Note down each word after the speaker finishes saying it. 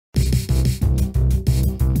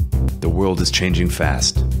world is changing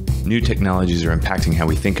fast. New technologies are impacting how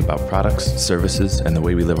we think about products, services, and the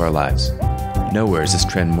way we live our lives. Nowhere is this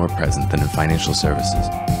trend more present than in financial services,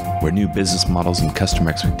 where new business models and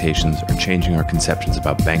customer expectations are changing our conceptions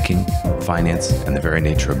about banking, finance, and the very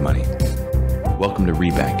nature of money. Welcome to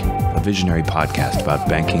Rebank, a visionary podcast about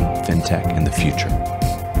banking, fintech, and the future.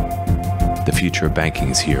 The future of banking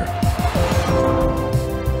is here.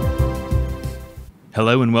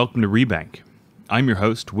 Hello and welcome to Rebank. I'm your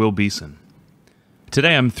host, Will Beeson.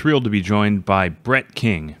 Today I'm thrilled to be joined by Brett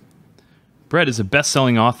King. Brett is a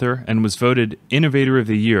best-selling author and was voted Innovator of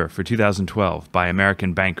the Year for 2012 by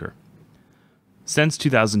American Banker. Since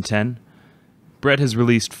 2010, Brett has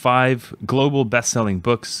released 5 global best-selling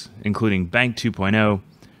books, including Bank 2.0,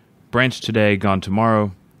 Branch Today, Gone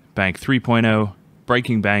Tomorrow, Bank 3.0,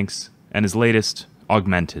 Breaking Banks, and his latest,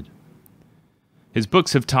 Augmented. His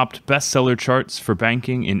books have topped bestseller charts for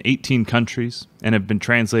banking in 18 countries and have been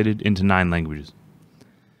translated into 9 languages.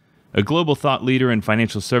 A global thought leader in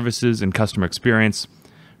financial services and customer experience,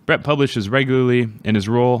 Brett publishes regularly in his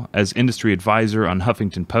role as industry advisor on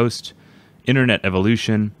Huffington Post, Internet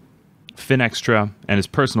Evolution, Finextra, and his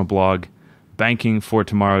personal blog,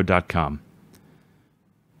 bankingfortomorrow.com.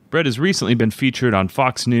 Brett has recently been featured on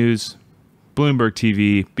Fox News, Bloomberg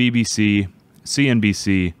TV, BBC,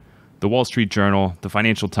 CNBC, The Wall Street Journal, The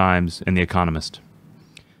Financial Times, and The Economist.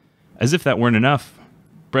 As if that weren't enough,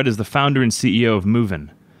 Brett is the founder and CEO of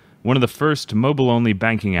Moven, one of the first mobile-only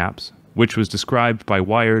banking apps, which was described by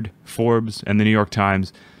Wired, Forbes, and The New York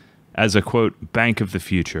Times as a, quote, bank of the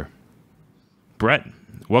future. Brett,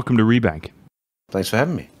 welcome to Rebank. Thanks for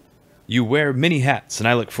having me. You wear many hats, and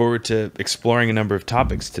I look forward to exploring a number of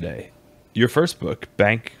topics today. Your first book,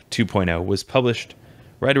 Bank 2.0, was published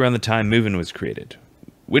right around the time Moven was created.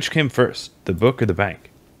 Which came first, the book or the bank?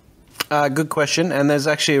 Good question, and there's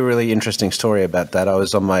actually a really interesting story about that. I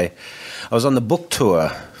was on the book tour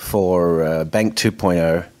for Bank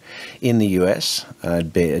 2.0 in the US.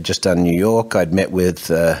 I'd just done New York. I'd met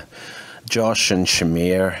with Josh and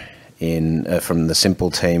Shamir from the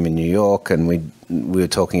Simple team in New York, and we were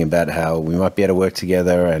talking about how we might be able to work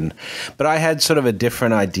together. But I had sort of a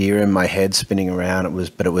different idea in my head spinning around. It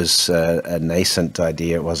was a nascent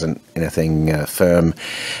idea. It wasn't anything firm.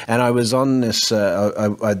 And I was on this.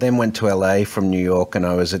 I then went to LA from New York, and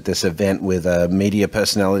I was at this event with a media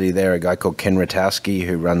personality there, a guy called Ken Ratowski,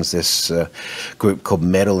 who runs this group called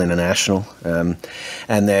Medal International. And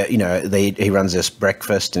he runs this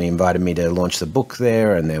breakfast, and he invited me to launch the book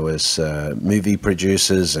there. And there was movie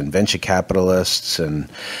producers and venture capitalists. And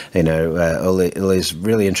all these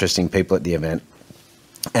really interesting people at the event.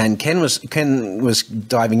 And Ken was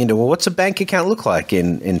diving into, well, what's a bank account look like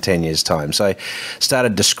in 10 years' time? So I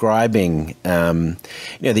started describing,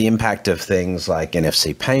 the impact of things like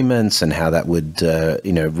NFC payments and how that would,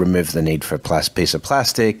 remove the need for a piece of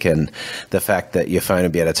plastic, and the fact that your phone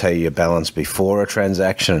would be able to tell you your balance before a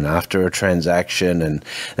transaction and after a transaction, and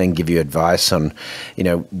then give you advice on,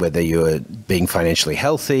 whether you were being financially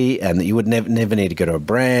healthy, and that you would never need to go to a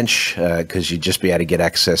branch because you'd just be able to get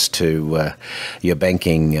access to your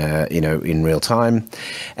banking in real time.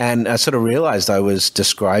 And I sort of realized I was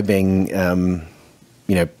describing, the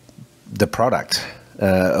product,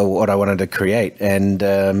 or what I wanted to create. And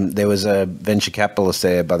there was a venture capitalist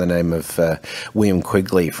there by the name of William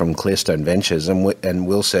Quigley from Clearstone Ventures. And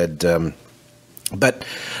Will said, but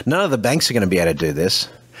none of the banks are going to be able to do this.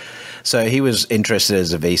 So he was interested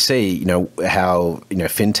as a VC, how,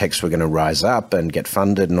 fintechs were going to rise up and get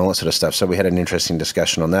funded and all that sort of stuff. So we had an interesting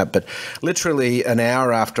discussion on that. But literally an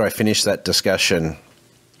hour after I finished that discussion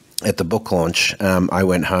at the book launch, I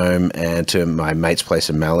went home and to my mate's place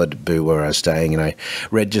in Malibu where I was staying, and I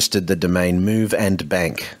registered the domain Move and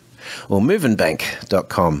Bank, or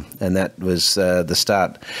moveandbank.com, and that was the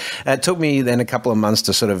start. It took me then a couple of months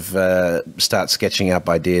to sort of start sketching up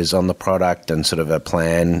ideas on the product and sort of a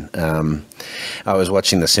plan. I was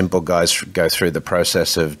watching the Simple guys go through the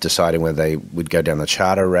process of deciding whether they would go down the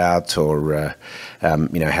charter route or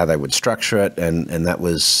how they would structure it, and that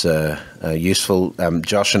was useful.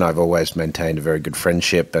 Josh and I have always maintained a very good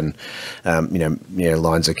friendship, and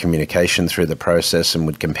lines of communication through the process, and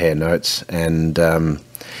would compare notes.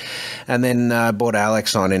 And then brought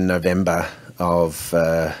Alex on in November of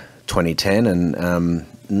 2010, and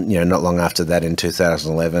not long after that, in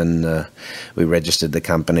 2011, we registered the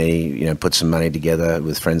company. Put some money together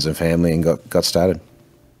with friends and family, and got started.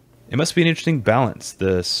 It must be an interesting balance,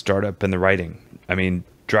 the startup and the writing. I mean,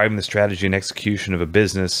 driving the strategy and execution of a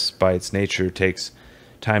business by its nature takes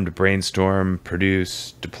time to brainstorm,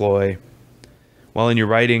 produce, deploy. While in your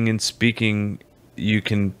writing and speaking, you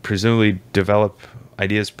can presumably develop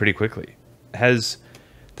ideas pretty quickly. Has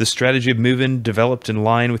the strategy of Moven developed in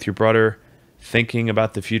line with your broader thinking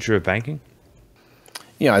about the future of banking?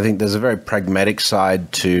 Yeah, I think there's a very pragmatic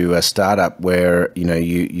side to a startup where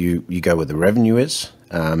you go where the revenue is.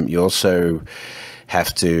 You also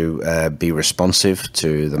have to be responsive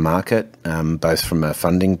to the market, both from a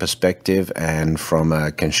funding perspective and from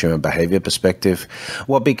a consumer behavior perspective.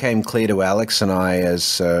 What became clear to Alex and I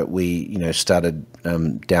as we started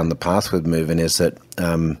down the path with Moven is that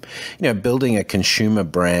building a consumer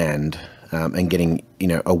brand and getting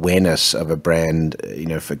awareness of a brand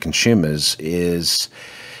for consumers is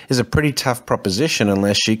a pretty tough proposition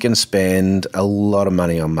unless you can spend a lot of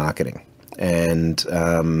money on marketing. And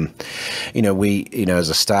we as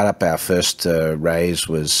a startup, our first raise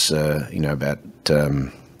was about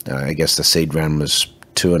I guess the seed round was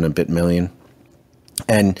 $2 and a bit million.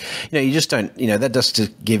 And you just don't that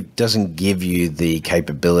doesn't give you the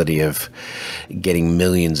capability of getting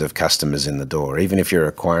millions of customers in the door, even if you're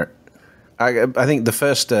acquiring. I think the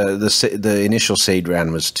first the initial seed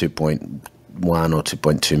round was 2.1 or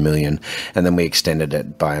 2.2 million, and then we extended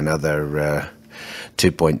it by another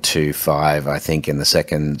 2.25, I think, in the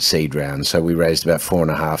second seed round. So we raised about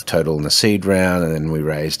 4.5 total in the seed round, and then we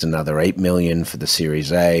raised another 8 million for the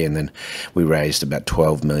Series A, and then we raised about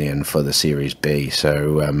 12 million for the Series B.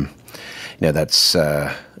 So that's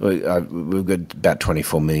we've got about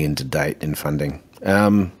 24 million to date in funding.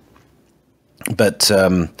 But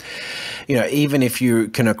even if you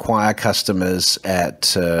can acquire customers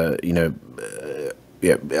at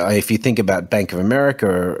if you think about Bank of America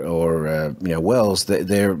or Wells,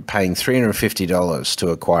 they're paying $350 to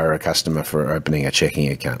acquire a customer for opening a checking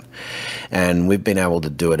account, and we've been able to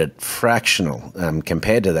do it at fractional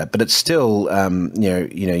compared to that. But it's still,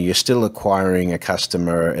 you're still acquiring a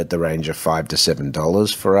customer at the range of $5 to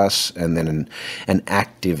 $7 for us, and then an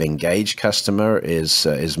active, engaged customer is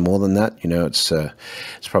more than that.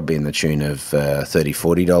 It's probably in the tune of $30,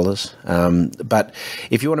 $40. But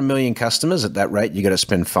if you want 1 million customers at that rate, you got to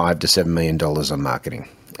spend $5 to $7 million on marketing.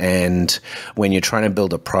 And when you're trying to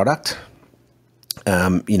build a product,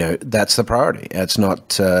 that's the priority. It's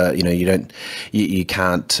not, you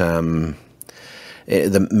can't,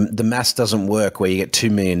 the maths doesn't work where you get $2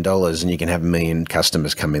 million and you can have 1 million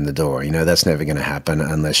customers come in the door. That's never going to happen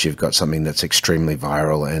unless you've got something that's extremely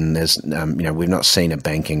viral. And there's, we've not seen a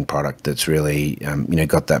banking product that's really,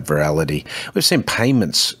 got that virality. We've seen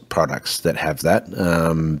payments products that have that,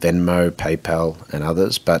 Venmo, PayPal, and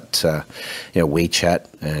others, but, WeChat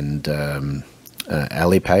and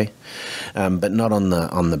Alipay, but not on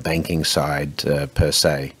the banking side per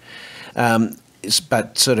se.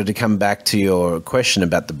 But sort of to come back to your question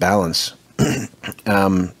about the balance,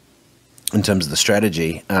 in terms of the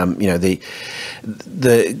strategy,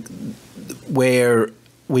 where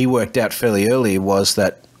we worked out fairly early was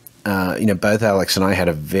that, both Alex and I had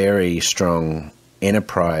a very strong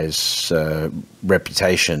enterprise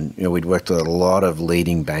reputation. We'd worked with a lot of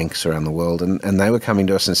leading banks around the world, and they were coming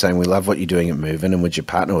to us and saying, "We love what you're doing at Moven, and would you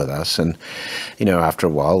partner with us?" And after a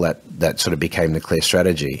while, that sort of became the clear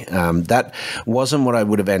strategy. That wasn't what I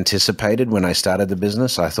would have anticipated when I started the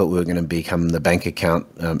business. I thought we were going to become the bank account,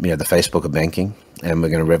 the Facebook of banking, and we're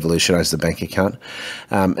going to revolutionize the bank account.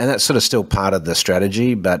 And that's sort of still part of the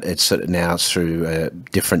strategy, but it's sort of now through a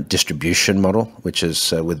different distribution model, which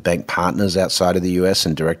is with bank partners outside of the US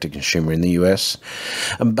and direct to consumer in the US.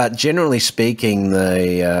 But generally speaking,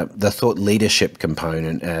 the thought leadership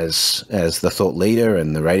component as the thought leader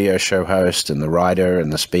and the radio show host and the writer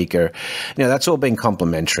and the speaker, that's all been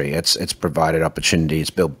complementary. It's provided opportunities,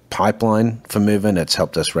 build pipeline for Moven. It's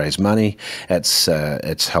helped us raise money. It's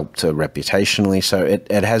helped reputationally. So it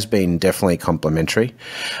has been definitely complementary.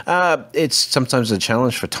 It's sometimes a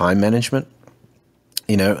challenge for time management.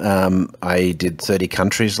 I did 30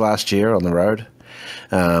 countries last year on the road.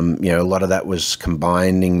 A lot of that was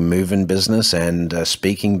combining Moven business and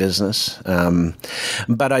speaking business.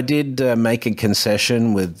 But I did make a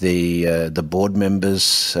concession with the board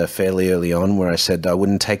members fairly early on, where I said I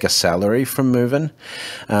wouldn't take a salary from Moven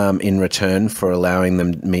in return for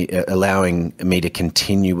allowing me to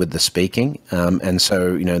continue with the speaking. And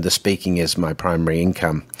so, the speaking is my primary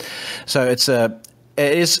income. So it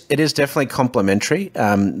is definitely complementary,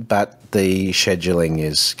 but the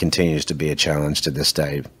scheduling continues to be a challenge to this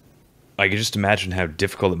day. I can just imagine how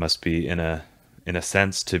difficult it must be in a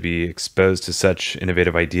sense to be exposed to such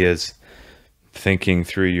innovative ideas, thinking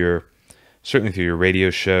certainly through your radio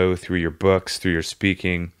show, through your books, through your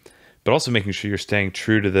speaking, but also making sure you're staying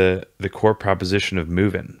true to the core proposition of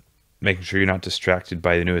Moven, making sure you're not distracted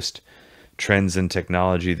by the newest trends and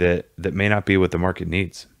technology that may not be what the market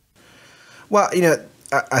needs. Well,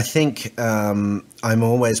 I think I'm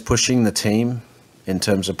always pushing the team in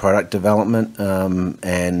terms of product development,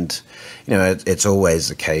 and it's always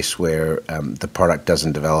the case where the product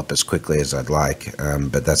doesn't develop as quickly as I'd like,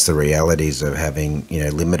 but that's the realities of having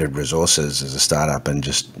limited resources as a startup and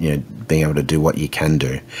just being able to do what you can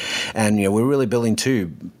do. And we're really building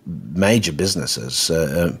two major businesses.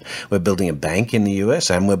 We're building a bank in the US,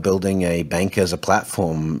 and we're building a bank as a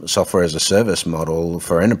platform, software as a service model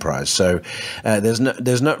for enterprise. So there's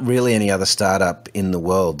not really any other startup in the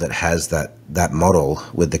world that has that model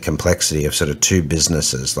with the complexity of sort of two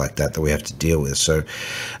businesses like that we have to deal with. So,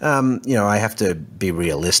 I have to be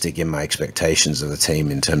realistic in my expectations of the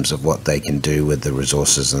team in terms of what they can do with the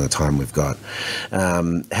resources and the time we've got.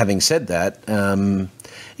 Having said that,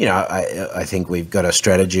 I think we've got a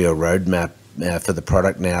strategy or roadmap for the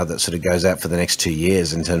product now that sort of goes out for the next 2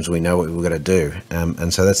 years in terms of we know what we've got to do.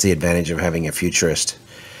 And so that's the advantage of having a futurist,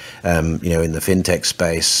 in the fintech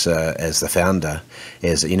space as the founder,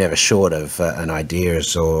 is that you're never short of an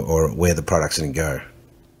ideas or where the product's going to go.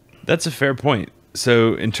 That's a fair point.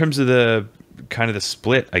 So in terms of the kind of the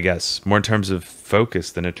split, I guess, more in terms of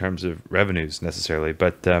focus than in terms of revenues necessarily,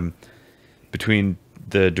 but between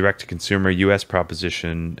the direct-to-consumer U.S.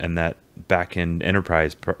 proposition and that back-end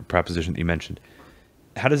enterprise proposition that you mentioned,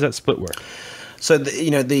 how does that split work? So,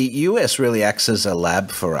 the US really acts as a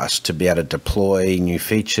lab for us to be able to deploy new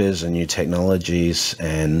features and new technologies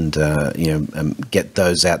and, get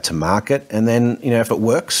those out to market. And then, if it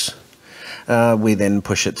works, we then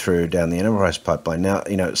push it through down the enterprise pipeline. Now,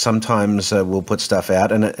 sometimes we'll put stuff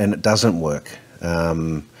out and it doesn't work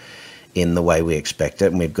in the way we expect it,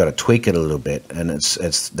 and we've got to tweak it a little bit. And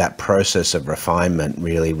it's that process of refinement,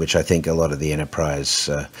 really, which I think a lot of the enterprise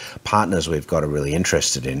partners we've got are really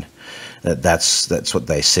interested in. That's what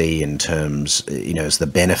they see in terms, as the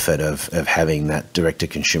benefit of having that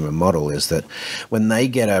direct-to-consumer model, is that when they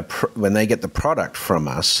get the product from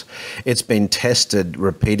us, it's been tested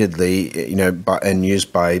repeatedly, and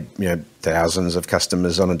used by thousands of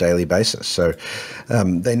customers on a daily basis. So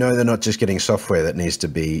they know they're not just getting software that needs to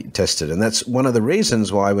be tested, and that's one of the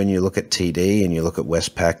reasons why when you look at TD and you look at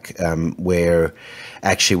Westpac, where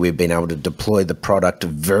actually we've been able to deploy the product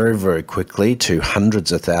very, very quickly to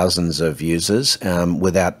hundreds of thousands of users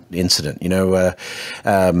without incident. Our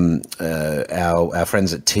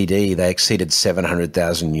friends at TD, they exceeded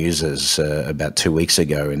 700,000 users about 2 weeks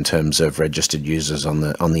ago in terms of registered users on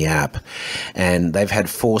the app, and they've had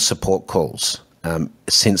 4 support calls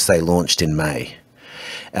since they launched in May.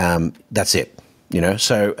 That's it.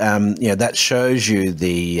 So that shows you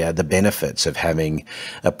the benefits of having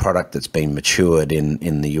a product that's been matured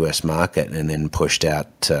in the US market and then pushed out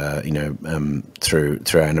through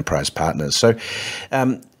our enterprise partners. So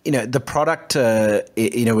the product,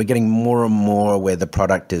 we're getting more and more where the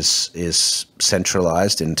product is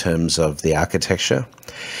centralized in terms of the architecture.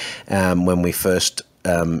 When we first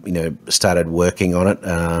started working on it,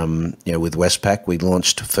 with Westpac. We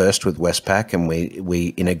launched first with Westpac, and we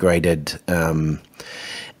integrated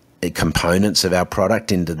components of our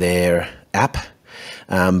product into their app.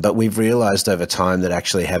 But we've realized over time that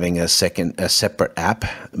actually having a separate app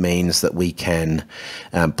means that we can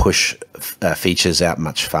push features out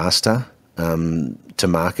much faster to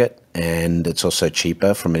market, and it's also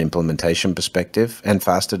cheaper from an implementation perspective and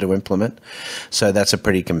faster to implement. So that's a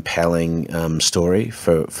pretty compelling story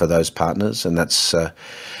for those partners, and that's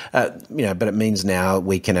but it means now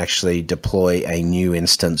we can actually deploy a new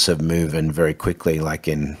instance of Moven very quickly, like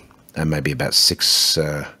in maybe about 6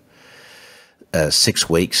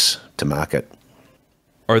 weeks to market.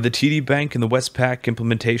 Are the TD Bank and the Westpac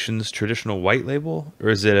implementations traditional white label, or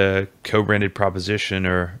is it a co-branded proposition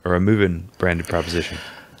or a Moven branded proposition?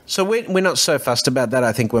 So we're not so fussed about that.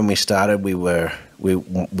 I think when we started, we were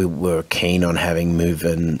keen on having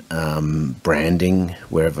Moven branding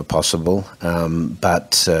wherever possible.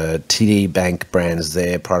 But TD Bank brands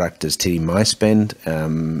their product as TD MySpend.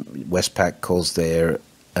 Westpac calls their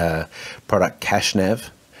product CashNav.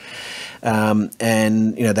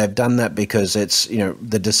 And they've done that because it's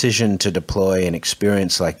the decision to deploy an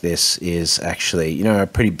experience like this is actually a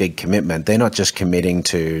pretty big commitment. They're not just committing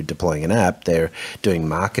to deploying an app; they're doing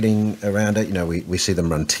marketing around it. We see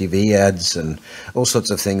them run TV ads and all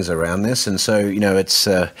sorts of things around this, and so it's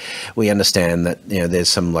we understand that there's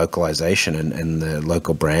some localization and the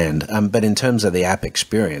local brand. But in terms of the app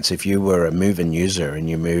experience, if you were a Moven user and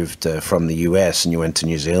you moved from the US and you went to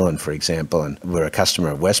New Zealand, for example, and were a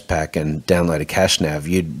customer of Westpac and downloaded CashNav,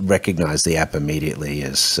 you'd recognize the app immediately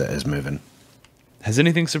as Moven. Has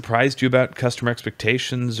anything surprised you about customer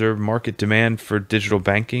expectations or market demand for digital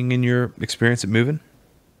banking in your experience at Moven?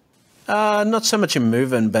 Not so much in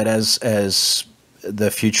Moven, but as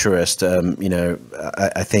the futurist,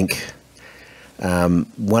 I think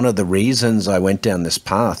one of the reasons I went down this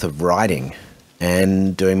path of writing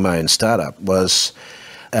and doing my own startup was,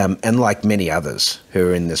 and like many others who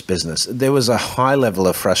are in this business, there was a high level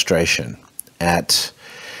of frustration at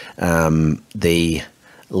the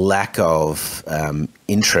lack of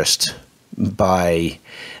interest by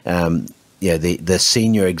the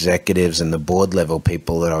senior executives and the board level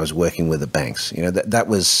people that I was working with at banks. That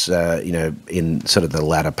was in sort of the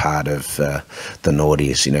latter part of the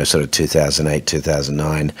noughties, sort of 2008,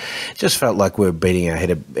 2009. It just felt like we were beating our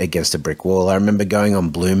head against a brick wall. I remember going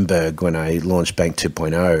on Bloomberg when I launched Bank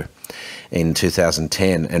 2.0 in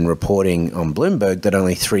 2010 and reporting on Bloomberg that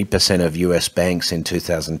only 3% of US banks in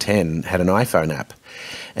 2010 had an iPhone app.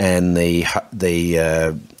 And the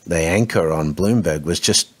anchor on Bloomberg was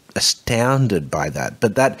just astounded by that.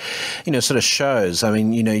 But that, sort of shows, I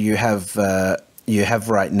mean, you have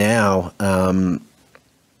right now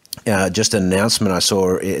just an announcement I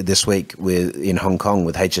saw this week in Hong Kong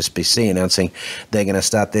with HSBC announcing they're going to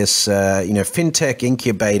start this, fintech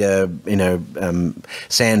incubator,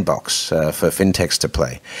 sandbox for fintechs to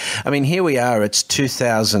play. I mean, here we are, it's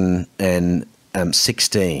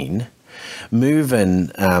 2016.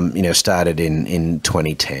 Moven, started in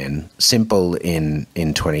 2010. Simple in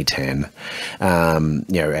 2010.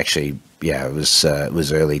 It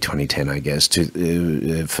was early 2010, I guess,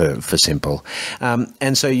 for Simple.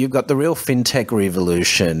 And so you've got the real fintech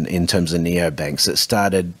revolution in terms of neobanks that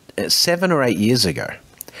started 7 or 8 years ago.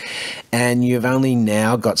 And you've only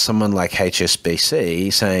now got someone like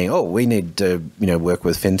HSBC saying, "Oh, we need to, work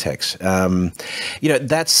with fintechs."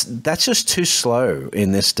 That's just too slow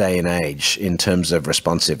in this day and age in terms of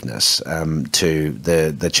responsiveness to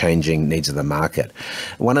the changing needs of the market.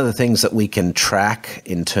 One of the things that we can track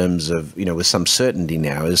in terms of, with some certainty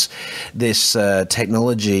now is this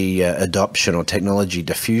technology adoption or technology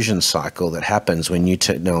diffusion cycle that happens when new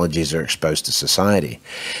technologies are exposed to society.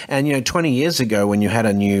 And 20 years ago, when you had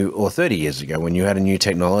or 30 years ago, when you had a new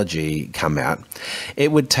technology come out,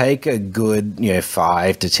 it would take a good,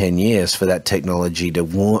 5 to 10 years for that technology to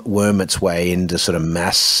worm its way into sort of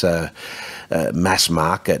mass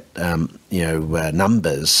market,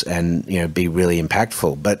 numbers and, be really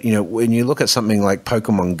impactful. But, when you look at something like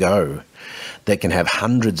Pokemon Go, that can have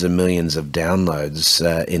hundreds of millions of downloads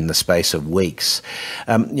in the space of weeks,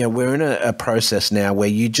 we're in a process now where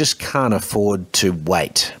you just can't afford to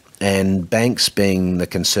wait. And banks, being the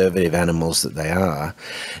conservative animals that they are,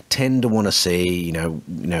 tend to want to see,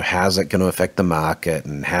 how's it going to affect the market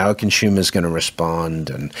and how are consumers going to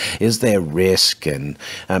respond and is there risk and,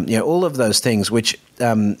 all of those things, which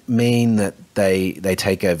mean that they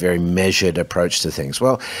take a very measured approach to things.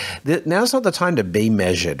 Well, now's not the time to be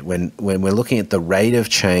measured when we're looking at the rate of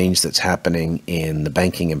change that's happening in the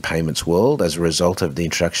banking and payments world as a result of the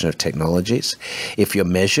introduction of technologies. If you're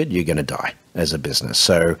measured, you're going to die as a business.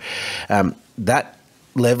 So that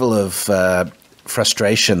level of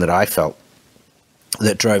frustration that I felt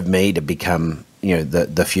that drove me to become,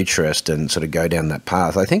 the futurist and sort of go down that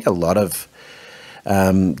path. I think a lot of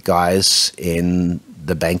guys in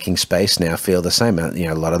the banking space now feel the same.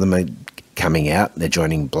 A lot of them are coming out. They're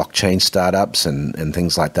joining blockchain startups and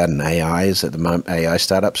things like that, and AIs at the moment, AI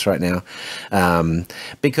startups right now,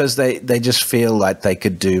 because they just feel like they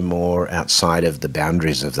could do more outside of the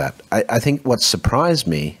boundaries of that. I think what surprised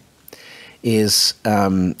me is,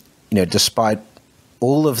 despite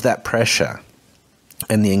all of that pressure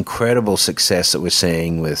and the incredible success that we're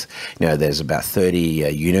seeing with, there's about 30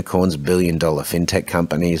 unicorns, billion-dollar fintech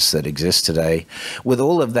companies that exist today. With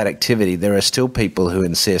all of that activity, there are still people who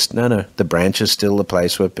insist, no, the branch is still the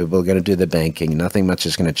place where people are going to do the banking. Nothing much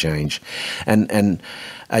is going to change. And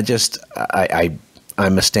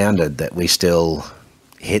I'm astounded that we still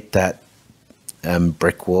hit that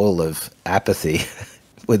brick wall of apathy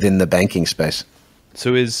within the banking space.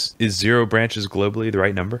 So is 0 branches globally the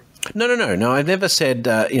right number? No. I've never said,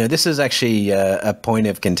 this is actually a point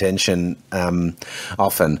of contention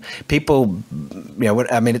often. People,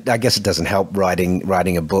 I guess it doesn't help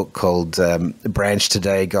writing a book called Branch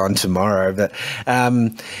Today, Gone Tomorrow. But,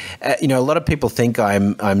 a lot of people think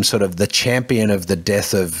I'm sort of the champion of the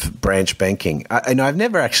death of branch banking. I've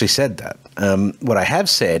never actually said that. What I have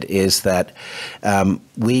said is that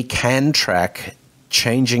we can track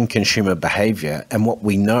changing consumer behavior, and what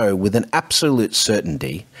we know with an absolute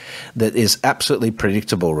certainty that is absolutely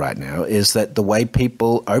predictable right now is that the way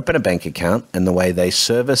people open a bank account and the way they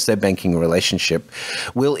service their banking relationship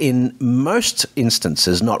will in most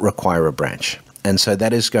instances not require a branch. And so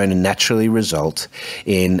that is going to naturally result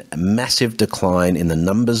in a massive decline in the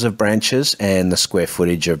numbers of branches and the square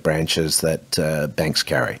footage of branches that banks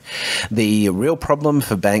carry. The real problem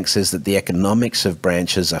for banks is that the economics of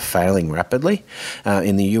branches are failing rapidly.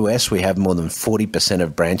 In the US, we have more than 40%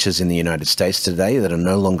 of branches in the United States today that are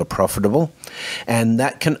no longer profitable. And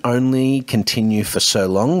that can only continue for so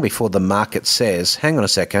long before the market says, hang on a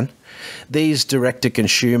second, these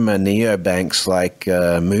direct-to-consumer neobanks like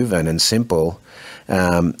Moven and Simple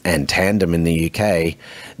and Tandem in the UK,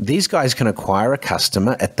 these guys can acquire a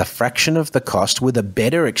customer at the fraction of the cost with a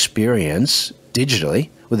better experience digitally,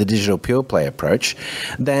 with a digital pure play approach,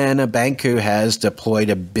 than a bank who has deployed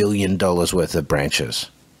 $1 billion worth of branches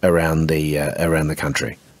around the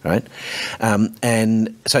country. Right,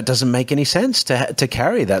 and so it doesn't make any sense to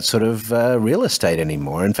carry that sort of real estate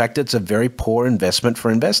anymore. In fact, it's a very poor investment for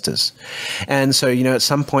investors. And so, at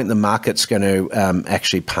some point, the market's going to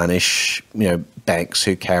actually punish, banks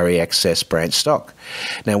who carry excess branch stock.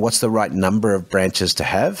 Now, what's the right number of branches to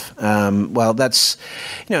have? Well, that's,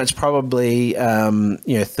 it's probably 30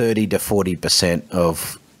 to 40%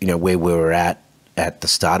 of where we were at the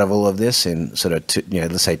start of all of this in sort of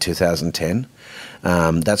let's say 2010.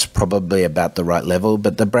 That's probably about the right level,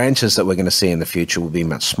 but the branches that we're going to see in the future will be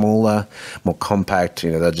much smaller, more compact.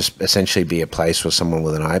 They'll just essentially be a place for someone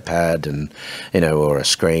with an iPad and, or a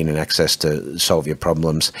screen and access to solve your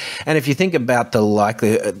problems. And if you think about the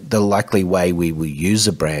likely way we will use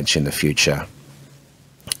a branch in the future,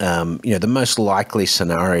 the most likely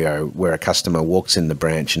scenario where a customer walks in the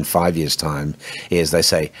branch in 5 years' time is they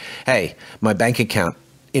say, hey, my bank account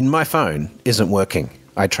in my phone isn't working.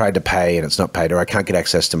 I tried to pay and it's not paid, or I can't get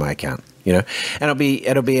access to my account, and it'll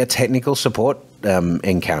be a technical support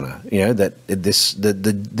encounter, that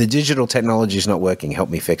the digital technology is not working, help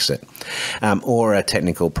me fix it, or a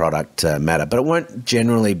technical product matter. But it won't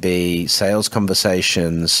generally be sales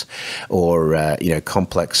conversations or,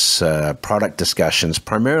 complex product discussions,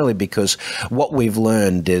 primarily because what we've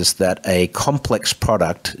learned is that a complex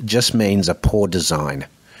product just means a poor design.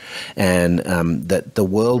 And that the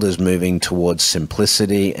world is moving towards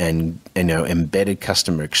simplicity and embedded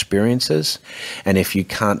customer experiences. And if you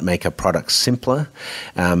can't make a product simpler,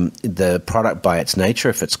 the product by its nature,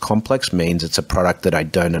 if it's complex, means it's a product that I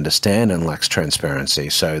don't understand and lacks transparency.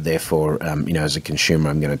 So therefore, as a consumer,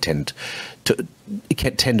 I'm going to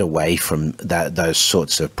tend away from those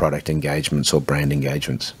sorts of product engagements or brand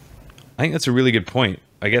engagements. I think that's a really good point.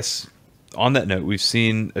 I guess on that note, we've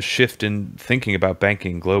seen a shift in thinking about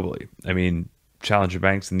banking globally. I mean, challenger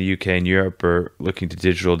banks in the UK and Europe are looking to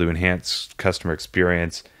digital to enhance customer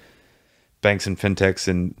experience. Banks and fintechs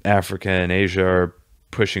in Africa and Asia are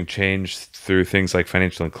pushing change through things like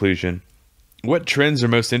financial inclusion. What trends are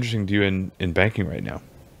most interesting to you in banking right now?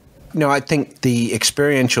 I think the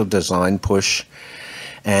experiential design push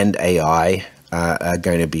and AI are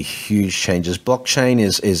going to be huge changes. Blockchain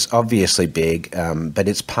is obviously big, but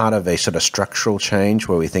it's part of a sort of structural change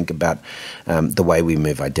where we think about the way we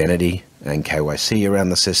move identity and KYC around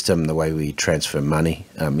the system, the way we transfer money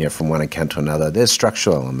from one account to another. There's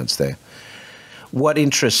structural elements there. What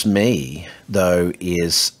interests me, though,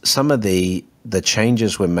 is some of the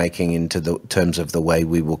changes we're making into the terms of the way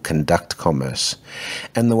we will conduct commerce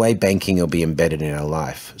and the way banking will be embedded in our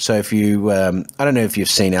life. So if you, I don't know if you've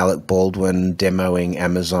seen Alec Baldwin demoing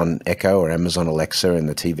Amazon Echo or Amazon Alexa in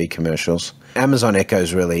the TV commercials. Amazon Echo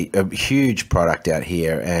is really a huge product out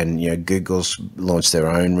here, and Google's launched their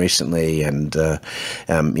own recently, and we're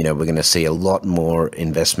going to see a lot more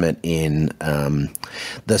investment in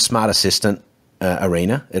the smart assistant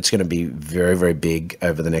arena. It's going to be very, very big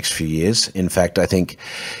over the next few years. In fact, I think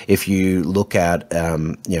if you look at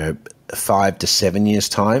 5 to 7 years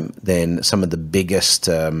time, then some of the biggest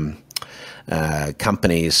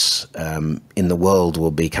companies in the world will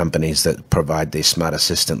be companies that provide these smart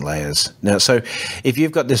assistant layers. Now, so if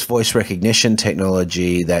you've got this voice recognition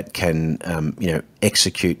technology that can,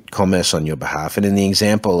 execute commerce on your behalf, and in the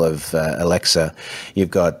example of Alexa, you've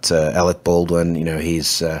got Alec Baldwin,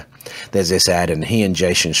 there's this ad, and he and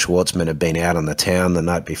Jason Schwartzman have been out on the town the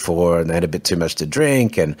night before, and they had a bit too much to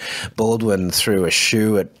drink, and Baldwin threw a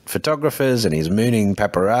shoe at photographers, and he's mooning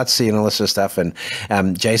paparazzi and all this sort of stuff, and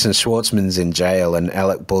Jason Schwartzman's in jail, and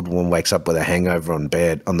Alec Baldwin wakes up with a hangover on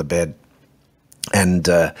the bed. And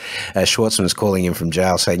Schwartzman's calling him from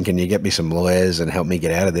jail saying, can you get me some lawyers and help me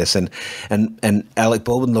get out of this? And Alec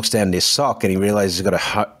Baldwin looks down at his sock and he realizes he's got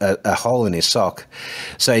a hole in his sock.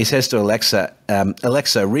 So he says to Alexa,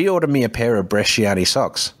 Alexa, reorder me a pair of Bresciani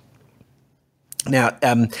socks. Now,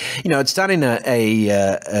 it's done in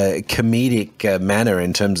a comedic manner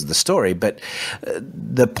in terms of the story, but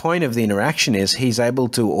the point of the interaction is he's able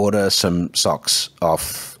to order some socks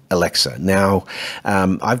off Alexa. Now,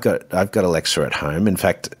 I've got Alexa at home. In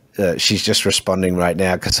fact, she's just responding right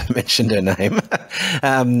now because I mentioned her name.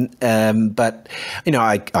 But,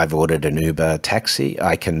 I've ordered an Uber taxi.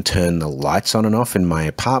 I can turn the lights on and off in my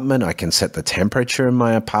apartment. I can set the temperature in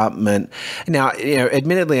my apartment. Now,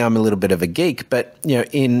 admittedly, I'm a little bit of a geek, but,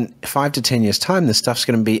 in 5 to 10 years' time, this stuff's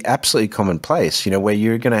going to be absolutely commonplace, where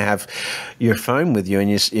you're going to have your phone with you and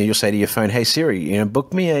you'll say to your phone, hey, Siri,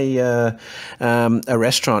 book me a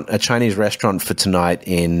restaurant, a Chinese restaurant for tonight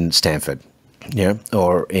in Stanford.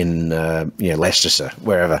 Or in Leicestershire,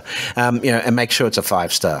 wherever, and make sure it's a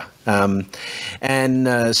 5-star.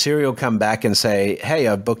 And Siri will come back and say, "Hey,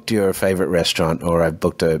 I've booked your favorite restaurant, or I've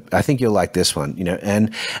booked I think you'll like this one."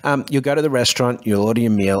 And you'll go to the restaurant, you'll order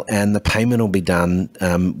your meal, and the payment will be done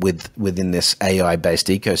within this AI-based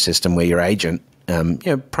ecosystem where your agent,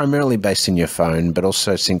 primarily based in your phone, but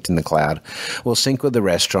also synced in the cloud, will sync with the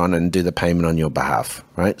restaurant and do the payment on your behalf,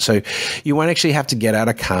 right? So you won't actually have to get out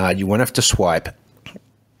a card. You won't have to swipe.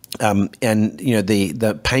 And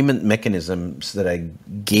the payment mechanisms that are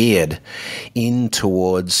geared in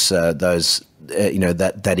towards those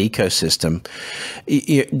that ecosystem,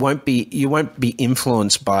 you won't be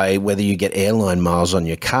influenced by whether you get airline miles on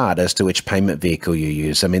your card as to which payment vehicle you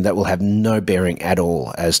use. I mean, that will have no bearing at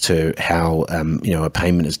all as to how a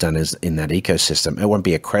payment is done in that ecosystem. It won't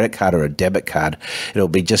be a credit card or a debit card. It'll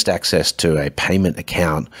be just access to a payment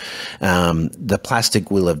account. The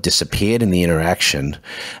plastic will have disappeared in the interaction,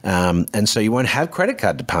 and so you won't have credit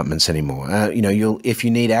card departments anymore. If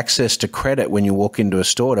you need access to credit when you walk into a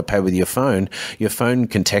store to pay with your phone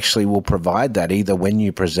contextually will provide that either when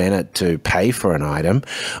you present it to pay for an item,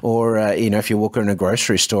 or if you walk in a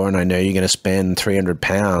grocery store and I know you're going to spend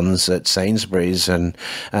 £300 at Sainsbury's and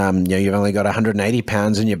you've only got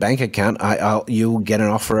 £180 in your bank account, you'll get an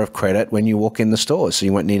offer of credit when you walk in the store, so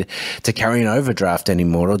you won't need to carry an overdraft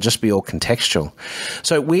anymore. It'll just be all contextual.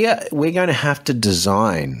 So we're going to have to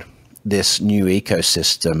design this new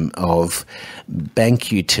ecosystem of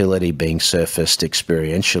bank utility being surfaced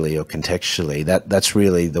experientially or contextually. That's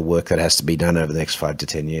really the work that has to be done over the next 5 to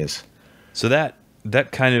 10 years. So that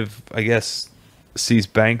kind of, I guess, sees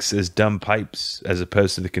banks as dumb pipes as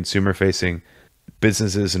opposed to the consumer-facing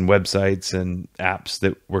businesses and websites and apps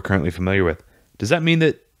that we're currently familiar with. Does that mean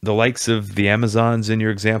that the likes of the Amazons in your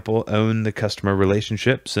example own the customer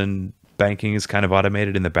relationships and banking is kind of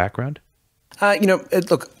automated in the background?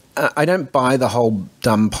 Look, I don't buy the whole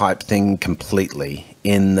dumb pipe thing completely,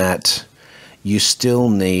 in that you still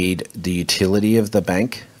need the utility of the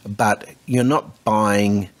bank, but you're not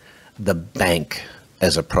buying the bank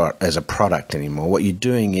as a product anymore. What you're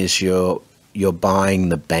doing is you're buying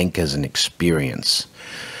the bank as an experience.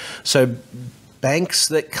 So banks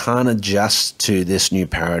that can't adjust to this new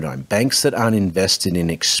paradigm, banks that aren't invested in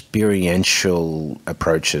experiential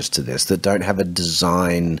approaches to this, that don't have a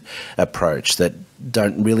design approach, that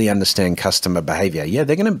don't really understand customer behavior,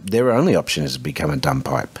 their only option is to become a dumb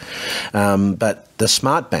pipe. But the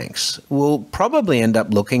smart banks will probably end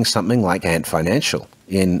up looking something like Ant Financial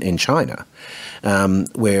in China.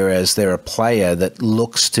 Whereas they're a player that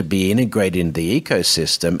looks to be integrated into the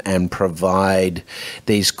ecosystem and provide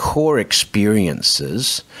these core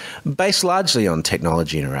experiences based largely on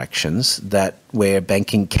technology interactions where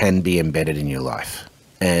banking can be embedded in your life.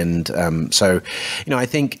 And so, I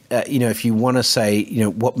think, if you want to say,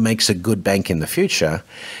 what makes a good bank in the future,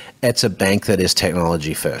 it's a bank that is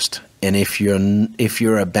technology first. And if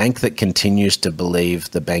you're a bank that continues to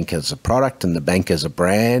believe the bank as a product and the bank as a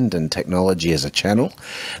brand and technology as a channel,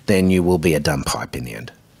 then you will be a dumb pipe in the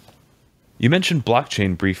end. You mentioned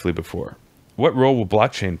blockchain briefly before. What role will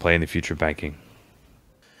blockchain play in the future of banking?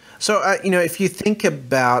 So, if you think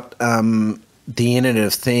about the Internet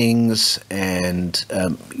of Things and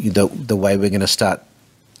the way we're going to start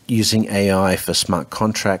using AI for smart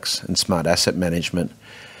contracts and smart asset management.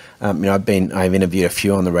 I've interviewed a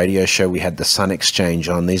few on the radio show. We had the Sun Exchange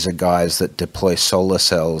on. These are guys that deploy solar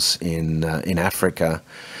cells in Africa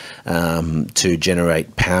to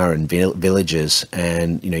generate power in villages,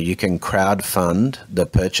 and you can crowdfund the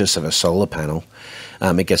purchase of a solar panel.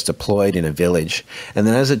 It gets deployed in a village, and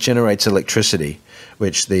then as it generates electricity,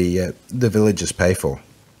 which the villagers pay for,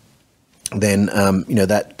 then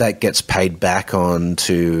that gets paid back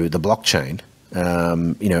onto the blockchain,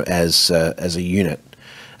 as a unit.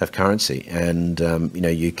 of currency, and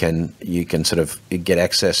you can sort of get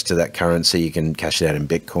access to that currency. You can cash it out in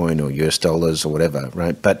Bitcoin or US dollars or whatever,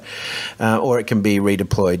 right? But or it can be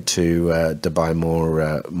redeployed to buy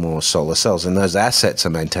more solar cells, and those assets are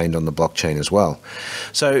maintained on the blockchain as well.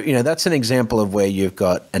 So that's an example of where you've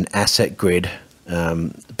got an asset grid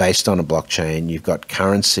based on a blockchain. You've got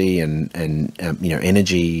currency and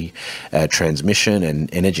energy transmission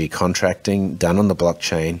and energy contracting done on the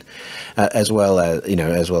blockchain, as well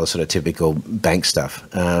as sort of typical bank stuff.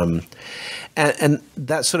 And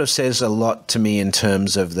that sort of says a lot to me in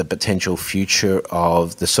terms of the potential future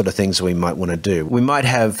of the sort of things we might want to do. We might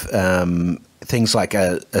have things like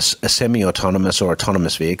a semi-autonomous or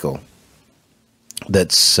autonomous vehicle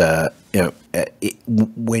that's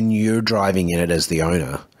when you're driving in it as the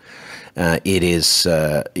owner, it is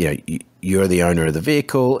you're the owner of the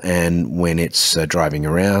vehicle, and when it's driving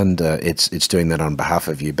around, it's doing that on behalf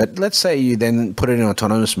of you. But let's say you then put it in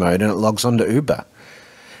autonomous mode and it logs onto Uber,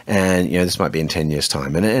 and this might be in 10 years'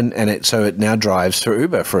 time, and it now drives through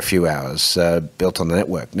Uber for a few hours, built on the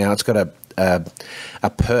network. Now it's got a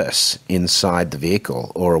purse inside the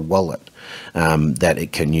vehicle or a wallet that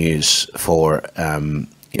it can use for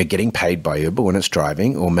getting paid by Uber when it's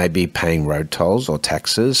driving, or maybe paying road tolls or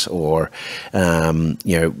taxes, or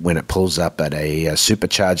when it pulls up at a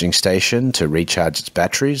supercharging station to recharge its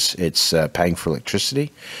batteries, it's paying for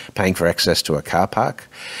electricity, paying for access to a car park.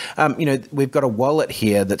 We've got a wallet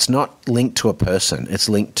here that's not linked to a person; it's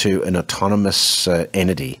linked to an autonomous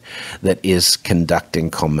entity that is conducting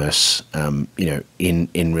commerce,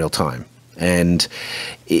 in real time. And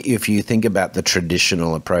if you think about the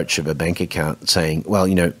traditional approach of a bank account, saying, well,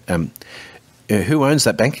 who owns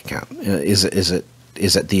that bank account? Is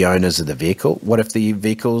it the owners of the vehicle? What if the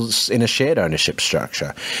vehicle's in a shared ownership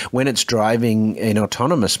structure? When it's driving in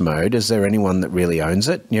autonomous mode, is there anyone that really owns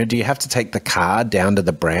it? Do you have to take the car down to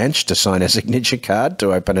the branch to sign a signature card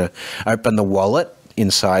to open the wallet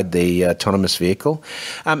inside the autonomous vehicle?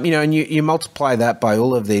 And you multiply that by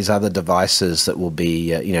all of these other devices that will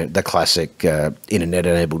be, the classic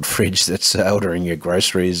internet-enabled fridge that's ordering your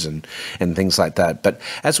groceries and things like that. But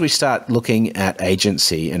as we start looking at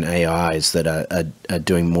agency and AIs that are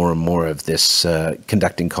doing more and more of this,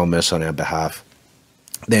 conducting commerce on our behalf,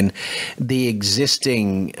 then the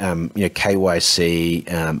existing KYC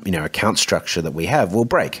account structure that we have will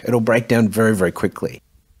break. It'll break down very, very quickly.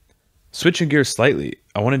 Switching gears slightly,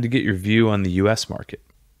 I wanted to get your view on the U.S. market.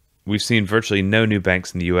 We've seen virtually no new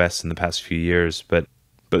banks in the U.S. in the past few years, but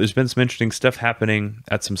there's been some interesting stuff happening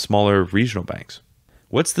at some smaller regional banks.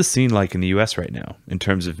 What's the scene like in the U.S. right now in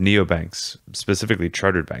terms of neobanks, specifically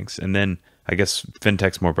chartered banks, and then, I guess,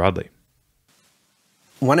 fintechs more broadly?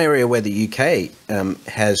 One area where the UK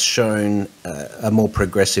has shown a more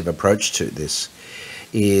progressive approach to this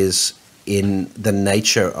is in the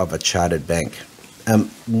nature of a chartered bank.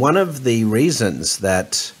 One of the reasons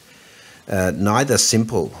that neither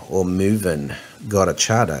Simple or Moven got a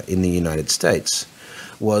charter in the United States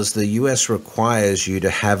was the US requires you to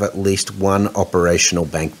have at least one operational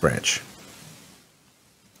bank branch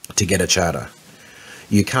to get a charter.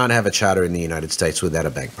 You can't have a charter in the United States without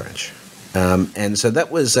a bank branch. And so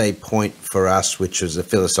that was a point for us, which was a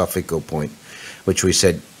philosophical point, which we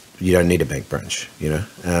said, you don't need a bank branch,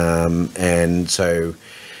 and so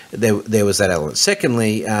there was that element.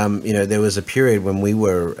 Secondly, there was a period when we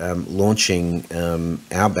were launching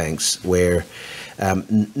our banks where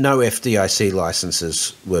no FDIC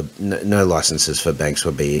licenses no licenses for banks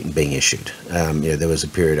were being issued. There was a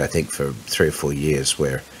period, I think, for 3 or 4 years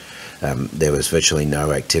where there was virtually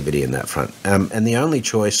no activity in that front. And the only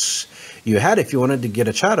choice you had if you wanted to get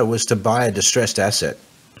a charter was to buy a distressed asset,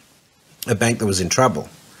 a bank that was in trouble,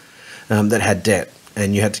 that had debt,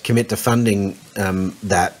 and you had to commit to funding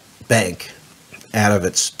that bank out of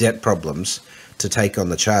its debt problems to take on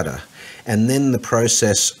the charter. And then the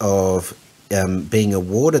process of being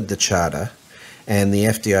awarded the charter and the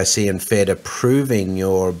FDIC and Fed approving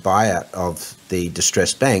your buyout of the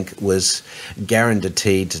distressed bank was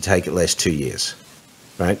guaranteed to take at least 2 years,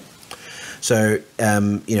 right? So,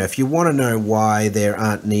 if you want to know why there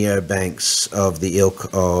aren't neobanks of the ilk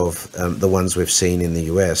of the ones we've seen in the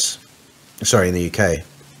in the UK,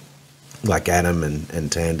 like Atom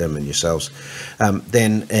and Tandem and yourselves,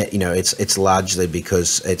 then it's largely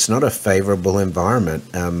because it's not a favorable environment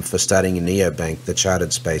for starting a neobank, the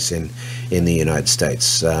chartered space in the United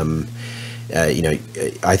States.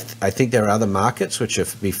 I think there are other markets which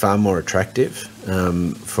would be far more attractive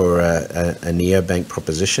for a neobank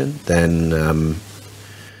proposition than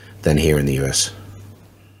here in the US.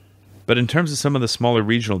 But in terms of some of the smaller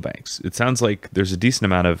regional banks, it sounds like there's a decent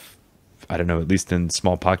amount of, I don't know, at least in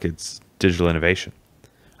small pockets, digital innovation.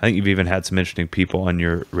 I think you've even had some interesting people on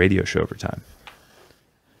your radio show over time.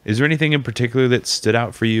 Is there anything in particular that stood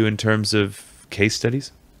out for you in terms of case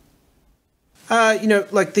studies?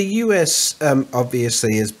 Like the US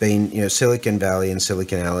obviously has been, Silicon Valley and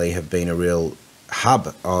Silicon Alley have been a real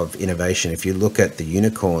hub of innovation. If you look at the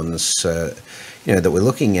unicorns, that we're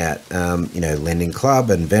looking at, Lending Club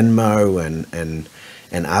and Venmo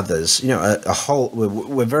and others,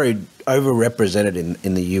 we're very overrepresented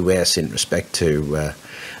in the US in respect to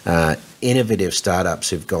innovative startups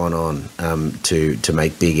who've gone on to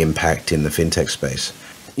make big impact in the fintech space.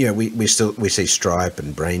 We see Stripe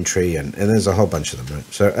and Braintree and there's a whole bunch of them,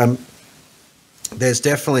 right? So there's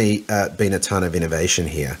definitely been a ton of innovation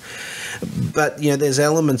here. But, there's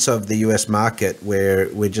elements of the US market where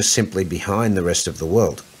we're just simply behind the rest of the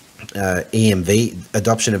world.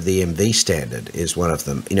 Adoption of the EMV standard is one of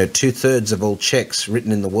them. 2/3 of all checks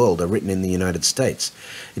written in the world are written in the United States.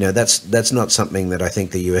 That's not something that I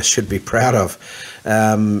think the US should be proud of.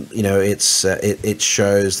 It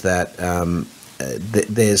shows that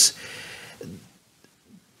there's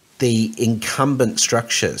the incumbent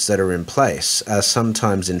structures that are in place are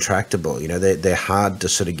sometimes intractable. They're hard to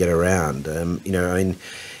sort of get around.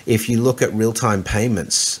 If you look at real-time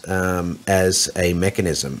payments as a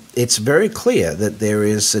mechanism, it's very clear that there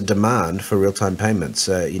is a demand for real-time payments.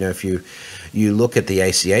 If you look at the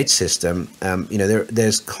ACH system,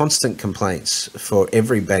 there's constant complaints for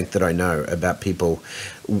every bank that I know about people.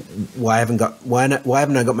 Why haven't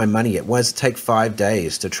I got my money yet? Why does it take 5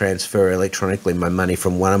 days to transfer electronically my money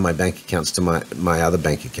from one of my bank accounts to my other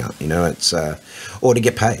bank account? It's or to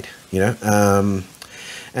get paid.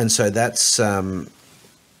 And so that's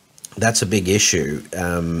a big issue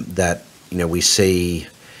that we see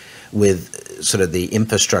with sort of the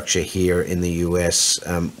infrastructure here in the US,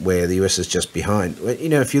 where the US is just behind.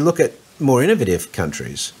 If you look at more innovative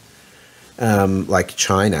countries like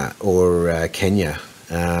China or Kenya,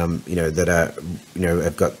 that are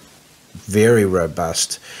have got very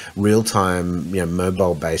robust real-time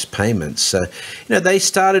mobile-based payments. So they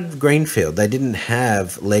started greenfield. They didn't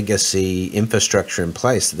have legacy infrastructure in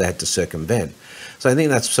place that they had to circumvent. So I think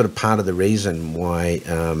that's sort of part of the reason why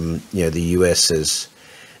the US is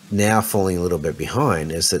now falling a little bit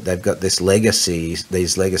behind, is that they've got these legacy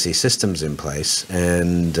systems in place,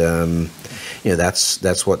 and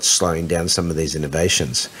that's what's slowing down some of these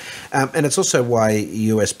innovations. And it's also why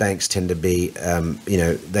US banks tend to be,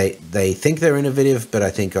 they think they're innovative, but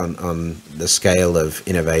I think on the scale of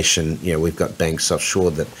innovation, we've got banks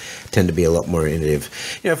offshore that tend to be a lot more innovative.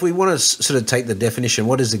 If we want to sort of take the definition,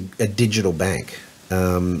 what is a digital bank,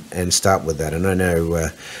 and start with that. And I know,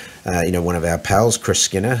 one of our pals, Chris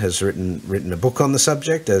Skinner, has written a book on the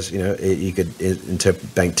subject. As you could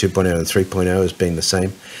interpret Bank 2.0 and 3.0 as being the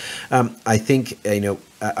same. I think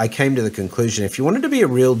I came to the conclusion, if you wanted to be a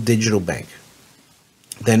real digital bank,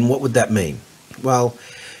 then what would that mean? Well,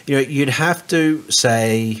 you'd have to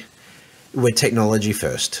say we're technology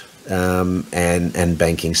first, and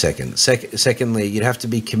banking second. Secondly, you'd have to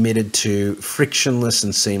be committed to frictionless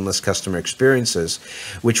and seamless customer experiences,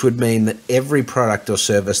 which would mean that every product or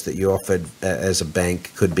service that you offered as a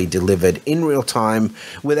bank could be delivered in real time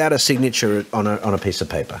without a signature on a piece of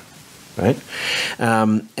paper, right?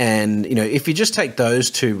 And if you just take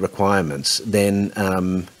those two requirements, then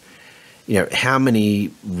how many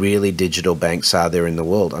really digital banks are there in the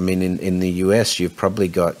world? I mean, in the US, you've probably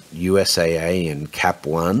got USAA and Cap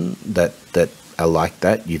One that are like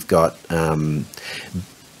that. You've got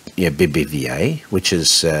BBVA, which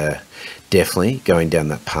is definitely going down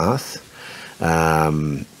that path.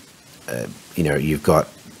 You've got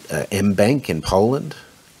mBank in Poland.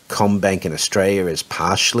 Combank in Australia is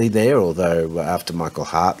partially there, although after Michael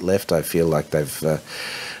Hart left, I feel like they've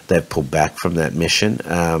pulled back from that mission.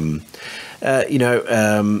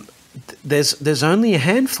 There's only a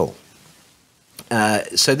handful.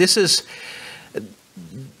 So this is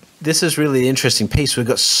really the interesting piece. We've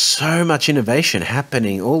got so much innovation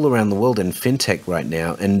happening all around the world in fintech right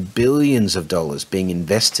now, and billions of dollars being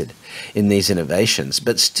invested in these innovations.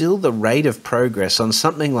 But still, the rate of progress on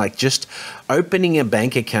something like just opening a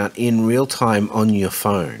bank account in real time on your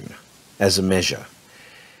phone as a measure.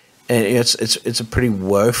 And it's a pretty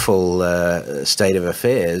woeful state of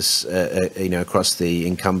affairs, across the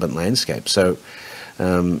incumbent landscape. So,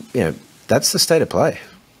 that's the state of play.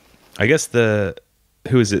 I guess the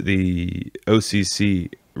OCC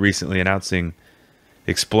recently announcing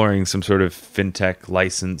exploring some sort of fintech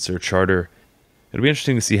license or charter. It'll be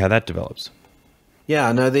interesting to see how that develops.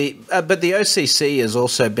 Yeah, no, but the OCC has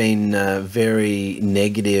also been very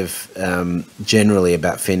negative generally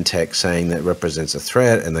about fintech, saying that it represents a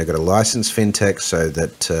threat, and they've got to license fintech so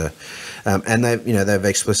that And they've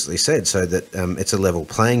explicitly said so that it's a level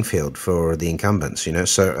playing field for the incumbents.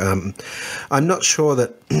 So I'm not sure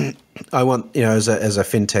that I want, as a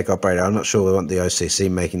fintech operator, I'm not sure we want the OCC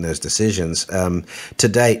making those decisions. To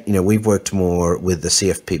date, we've worked more with the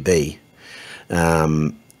CFPB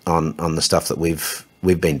on the stuff that we've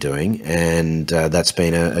been doing, and that's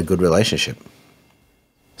been a good relationship.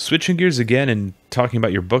 Switching gears again and talking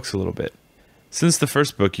about your books a little bit. Since the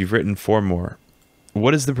first book, you've written 4 more.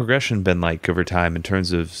 What has the progression been like over time in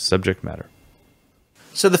terms of subject matter?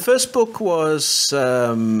 So the first book was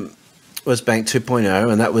Bank 2.0,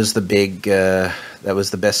 and that was the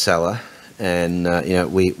bestseller. And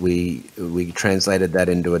we translated that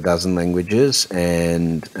into a dozen languages,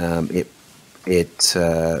 and it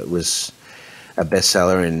was a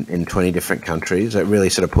bestseller in 20 different countries. It really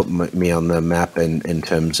sort of put me on the map in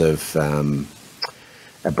terms of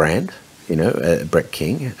a brand. Brett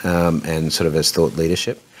King, and sort of as thought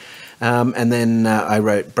leadership. And then I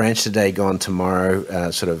wrote Branch Today, Gone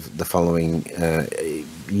Tomorrow, sort of the following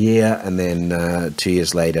year. And then 2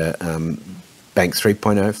 years later, Bank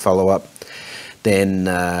 3.0 follow-up. Then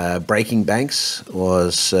Breaking Banks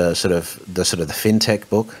was sort of the fintech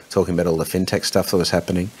book, talking about all the fintech stuff that was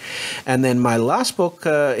happening. And then my last book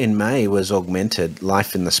in May was Augmented,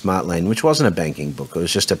 Life in the Smart Lane, which wasn't a banking book. It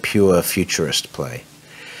was just a pure futurist play.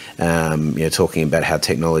 Talking about how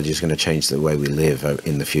technology is going to change the way we live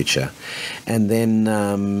in the future. And then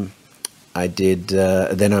then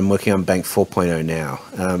I'm working on Bank 4.0 now.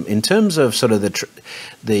 In terms of sort of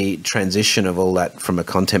the transition of all that from a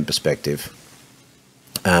content perspective,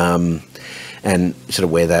 and sort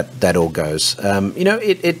of where that all goes, the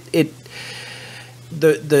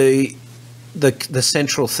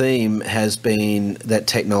central theme has been that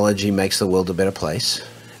technology makes the world a better place.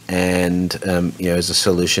 And, as a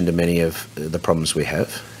solution to many of the problems we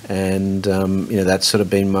have. And, that's sort of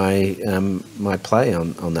been my play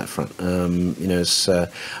on that front.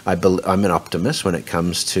 I'm an optimist when it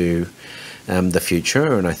comes to the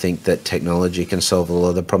future, and I think that technology can solve a lot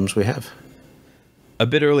of the problems we have. A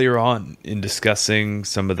bit earlier on in discussing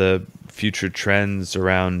some of the future trends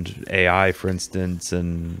around AI, for instance,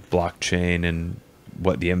 and blockchain and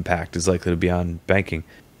what the impact is likely to be on banking,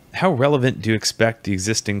 how relevant do you expect the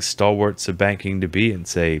existing stalwarts of banking to be in,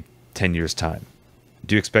 say, 10 years' time?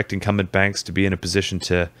 Do you expect incumbent banks to be in a position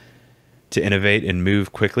to innovate and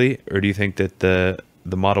move quickly, or do you think that the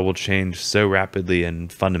model will change so rapidly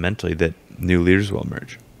and fundamentally that new leaders will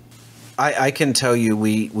emerge? I can tell you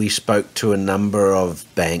we spoke to a number of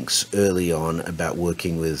banks early on about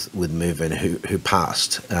working with Moven who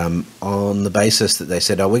passed on the basis that they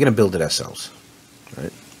said, we're going to build it ourselves,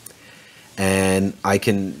 right? And I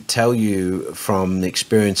can tell you from the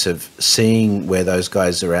experience of seeing where those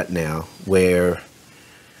guys are at now, where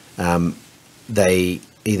they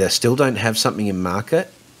either still don't have something in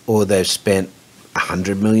market, or they've spent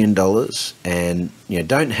 $100 million and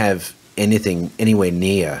don't have anything anywhere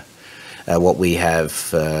near what we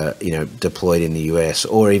have deployed in the US,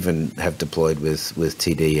 or even have deployed with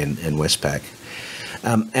TD and Westpac.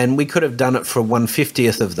 And we could have done it for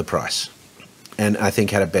 1/50th of the price. And I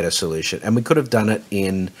think had a better solution. And we could have done it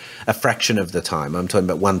in a fraction of the time. I'm talking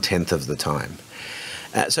about 1/10 of the time.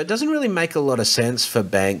 So it doesn't really make a lot of sense for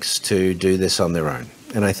banks to do this on their own.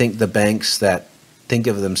 And I think the banks that think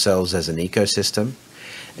of themselves as an ecosystem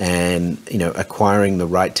and, acquiring the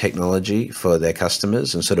right technology for their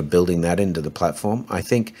customers and sort of building that into the platform, I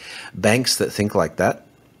think banks that think like that,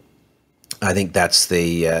 I think that's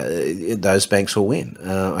those banks will win.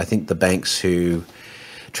 I think the banks who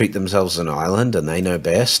treat themselves as an island and they know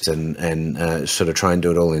best and sort of try and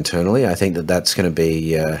do it all internally, I think that's going to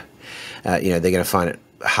be, they're going to find it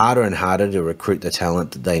harder and harder to recruit the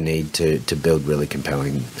talent that they need to build really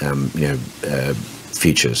compelling,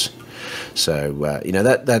 futures. So,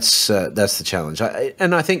 that's the challenge.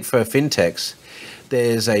 And I think for fintechs,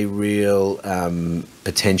 there's a real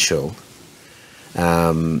potential,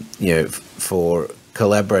 for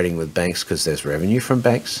collaborating with banks because there's revenue from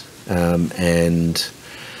banks,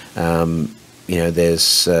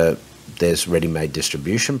 there's ready-made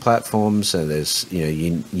distribution platforms, and there's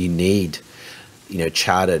you need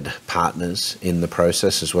chartered partners in the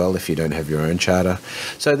process as well if you don't have your own charter.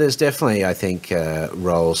 So there's definitely, I think,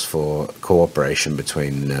 roles for cooperation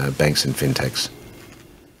between banks and fintechs.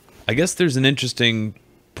 I guess there's an interesting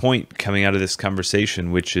point coming out of this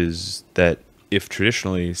conversation, which is that if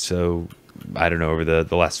traditionally, so I don't know, over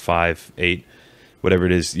the last 5, 8, whatever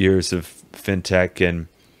it is, years of fintech and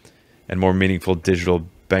more meaningful digital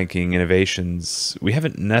banking innovations, we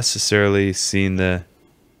haven't necessarily seen the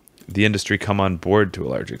industry come on board to a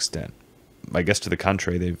large extent. I guess to the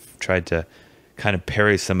contrary, they've tried to kind of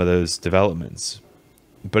parry some of those developments.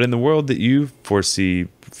 But in the world that you foresee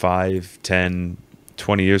 5, 10,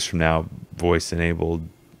 20 years from now, voice-enabled,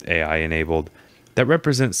 AI-enabled, that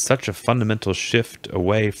represents such a fundamental shift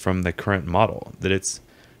away from the current model that it's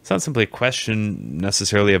not simply a question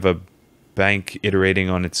necessarily of a bank iterating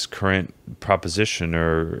on its current proposition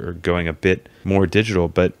or going a bit more digital,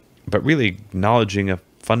 but really acknowledging a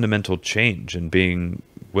fundamental change and being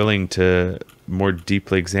willing to more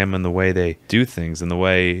deeply examine the way they do things and the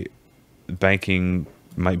way banking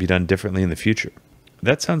might be done differently in the future.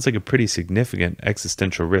 That sounds like a pretty significant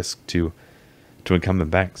existential risk to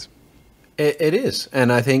incumbent banks. It is.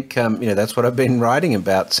 And I think, that's what I've been writing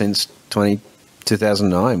about since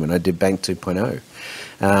 2009 when I did Bank 2.0.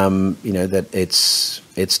 That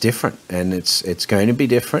it's different and it's going to be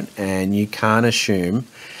different, and you can't assume,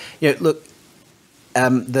 look,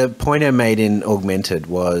 the point I made in Augmented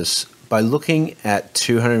was by looking at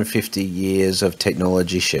 250 years of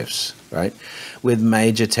technology shifts, right, with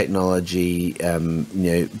major technology,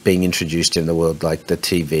 being introduced in the world, like the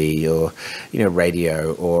TV or,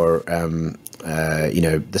 radio or,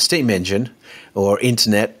 the steam engine or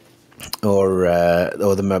internet or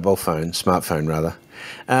the mobile phone, smartphone rather.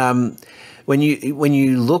 When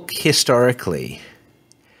you look historically,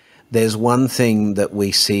 there's one thing that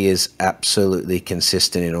we see is absolutely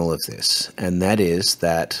consistent in all of this, and that is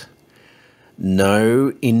that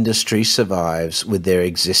no industry survives with their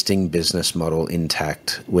existing business model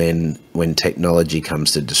intact when technology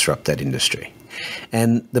comes to disrupt that industry.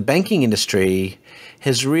 And the banking industry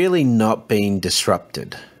has really not been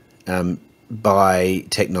disrupted by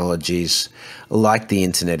technologies like the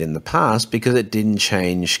internet in the past because it didn't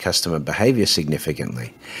change customer behavior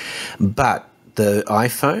significantly. But the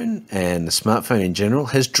iPhone and the smartphone in general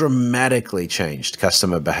has dramatically changed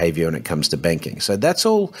customer behavior when it comes to banking. So that's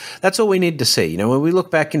all we need to see. When we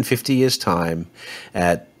look back in 50 years' time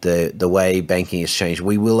at the way banking has changed,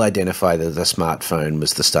 we will identify that the smartphone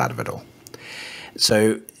was the start of it all.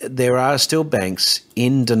 So there are still banks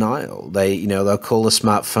in denial. They'll call the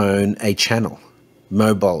smartphone a channel,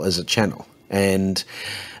 mobile as a channel, and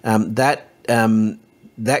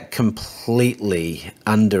that completely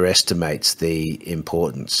underestimates the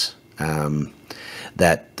importance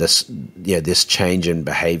that this change in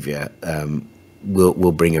behavior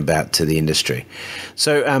will bring about to the industry.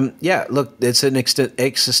 So look, it's an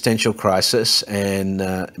existential crisis, and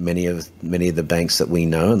many of the banks that we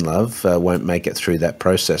know and love won't make it through that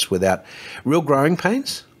process without real growing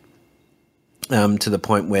pains, to the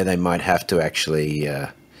point where they might have to actually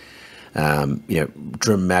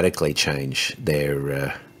dramatically change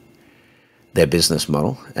their business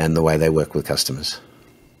model and the way they work with customers.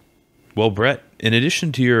 Well, Brett, in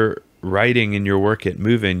addition to your writing and your work at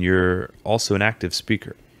Moven, you're also an active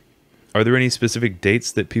speaker. Are there any specific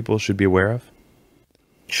dates that people should be aware of?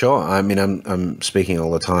 Sure. I'm speaking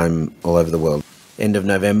all the time, all over the world. End of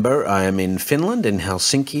November, I am in Finland, in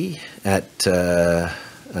Helsinki, at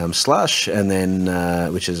Slush, and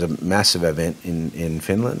then which is a massive event in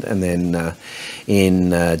Finland, and then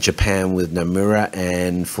in Japan with Nomura,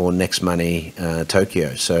 and for Next Money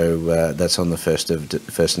Tokyo. So that's on the 1st and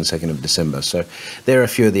 2nd of December. So there are a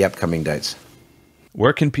few of the upcoming dates.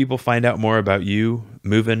 Where can people find out more about you,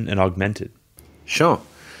 Moven, and Augmented? Sure.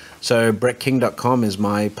 So brettking.com is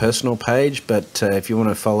my personal page, but if you want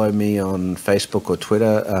to follow me on Facebook or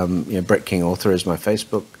Twitter, Brett King Author is my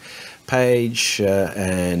Facebook page,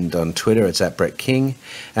 and on Twitter it's at Brett King,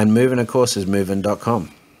 and Moven, of course, is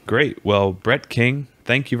moven.com. Great. Well, Brett King,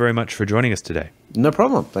 thank you very much for joining us today. No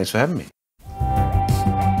problem. Thanks for having me.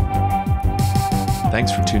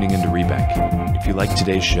 Thanks for tuning into Rebank. If you like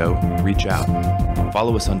today's show, reach out.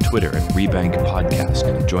 Follow us on Twitter at Rebank Podcast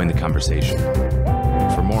and join the conversation.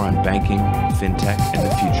 For more on banking, fintech, and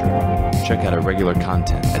the future, check out our regular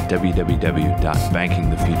content at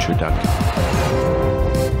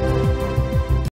www.bankingthefuture.com.